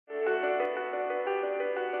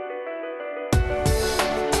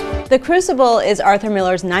The Crucible is Arthur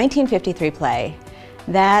Miller's 1953 play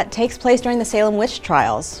that takes place during the Salem witch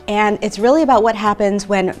trials, and it's really about what happens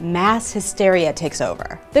when mass hysteria takes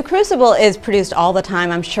over. The Crucible is produced all the time.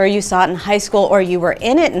 I'm sure you saw it in high school or you were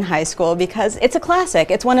in it in high school because it's a classic.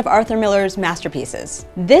 It's one of Arthur Miller's masterpieces.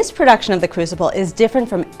 This production of The Crucible is different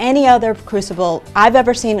from any other Crucible I've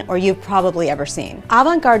ever seen or you've probably ever seen.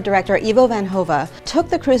 Avant-garde director Ivo van Hove took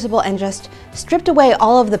The Crucible and just stripped away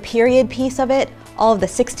all of the period piece of it, all of the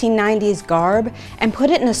 1690s garb, and put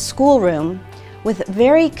it in a schoolroom with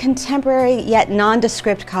very contemporary yet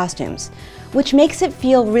nondescript costumes, which makes it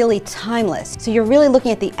feel really timeless. So you're really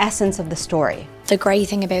looking at the essence of the story. The great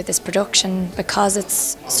thing about this production, because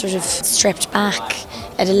it's sort of stripped back,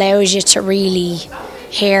 it allows you to really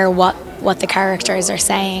hear what the characters are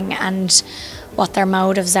saying and what their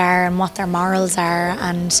motives are and what their morals are,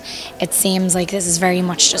 and it seems like this is very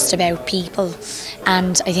much just about people.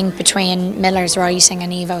 And I think between Miller's writing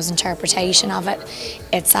and Ivo's interpretation of it,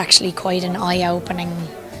 it's actually quite an eye-opening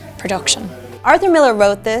production. Arthur Miller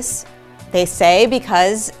wrote this, they say,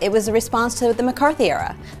 because it was a response to the McCarthy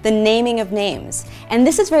era, the naming of names. And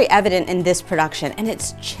this is very evident in this production, and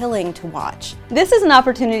it's chilling to watch. This is an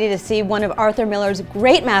opportunity to see one of Arthur Miller's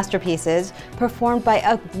great masterpieces performed by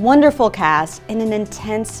a wonderful cast in an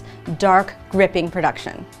intense, dark, gripping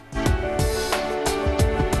production.